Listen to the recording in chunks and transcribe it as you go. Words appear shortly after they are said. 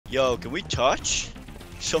Yo, can we touch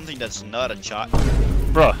something that's not a shot?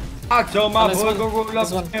 Bro. I told my boy go roll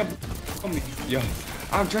up and me. Yo,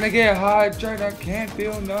 I'm trying to get high, I can't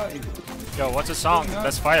feel nothing. Yo, what's the song?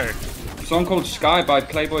 That's fire. A song called Sky by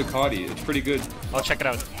Playboy Cardi. It's pretty good. I'll check it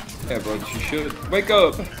out. Yeah, bro, you should. Wake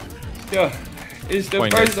up. Yeah, it's the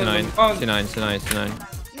first of the month. Tonight.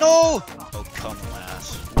 No! Oh, come on,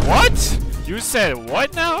 ass. What? You said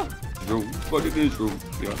what now? Room, fuck in this room.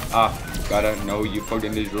 Yeah, gotta know you fuck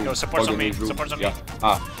in this room. Yo, support on me. Support on me. Yeah,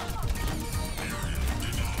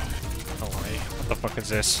 No way. What the fuck is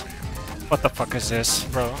this? What the fuck is this,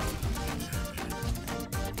 bro?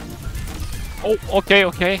 Oh,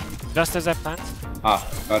 okay. Just as I planned.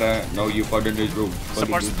 Gotta know you fuck in this room.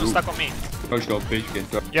 Support stuck on me. Push no bitch,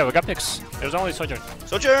 get up. Yeah, we got picks. There's only Sojourn.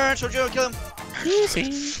 Sojourn, kill him.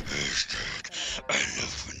 Easy.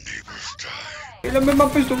 He love me my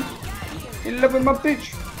pistol. He love me my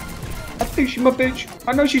bitch. I think she my bitch.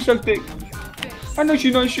 I know she's so thick. I know she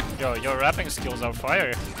knows shit. Yo, your rapping skills are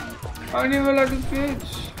fire. I don't even like this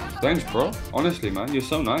bitch. Thanks, bro. Honestly, man, you're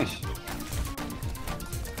so nice.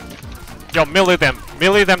 Yo, melee them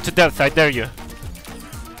to death. I dare you.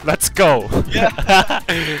 Let's go. Yeah.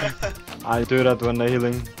 I do that when they're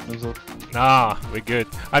healing. Also. Nah, we're good.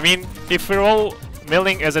 I mean, if we're all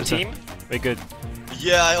milling as a team, we're good.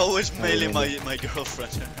 Yeah, I always melee my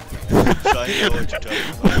girlfriend. So I know what you're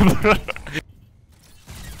talking about.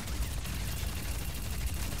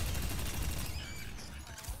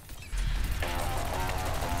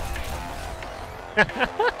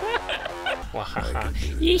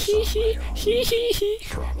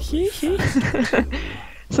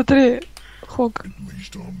 Смотри, Хок.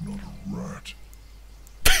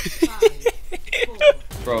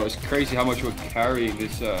 Bro, it's crazy how much we're carrying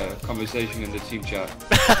this conversation in the team chat.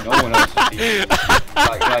 No one else is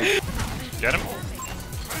like. Get him.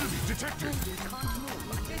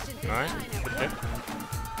 Nice. Good pick.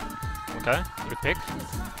 Okay, good pick.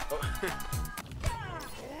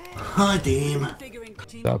 Hi, team.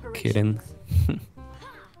 Stop kidding.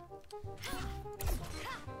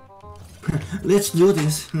 Let's do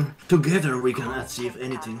this. Together we can achieve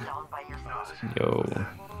anything. Yo,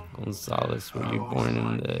 Gonzalez, were you born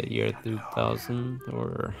in the year 2000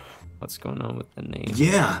 or what's going on with the name?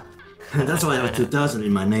 Yeah, that's why I have 2000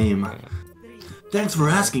 in my name. Thanks for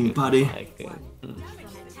asking, buddy. Okay.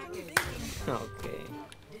 Okay.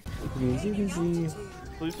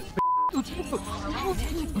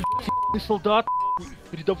 Ты солдат,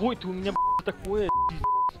 рядовой, ты у меня такое,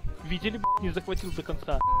 видели, не захватил до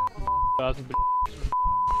конца.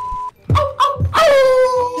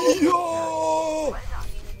 Yo!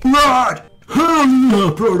 Right! Hell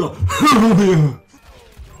yeah, brother! Hell yeah!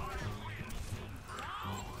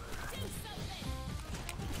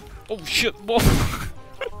 Oh shit, boy!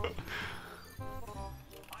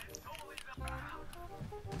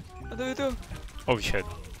 Oh shit.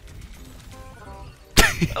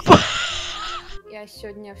 Я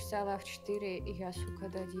сегодня встала в 4, и я, сука,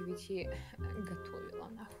 до 9 готовила,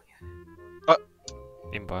 нахуй.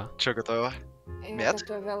 Имба. Чё готова? Я Мед?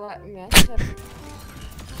 готовила мясо.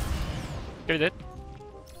 You're dead.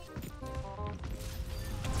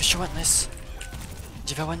 Еще one, nice.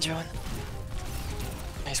 9-1.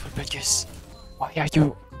 Nice, we're good. Why are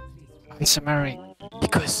you ASMRing?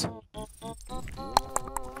 Because...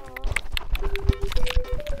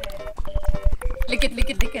 Lick it.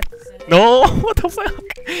 No! What the fuck?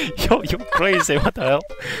 Yo, you're crazy, what the hell?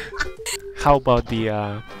 How about the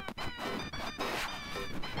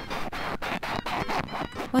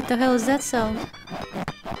What the hell is that sound?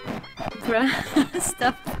 Bruh,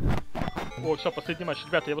 stop. О, все, последний матч.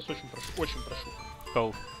 Ребята, я вас очень прошу.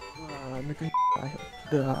 Go.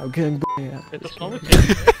 Это снова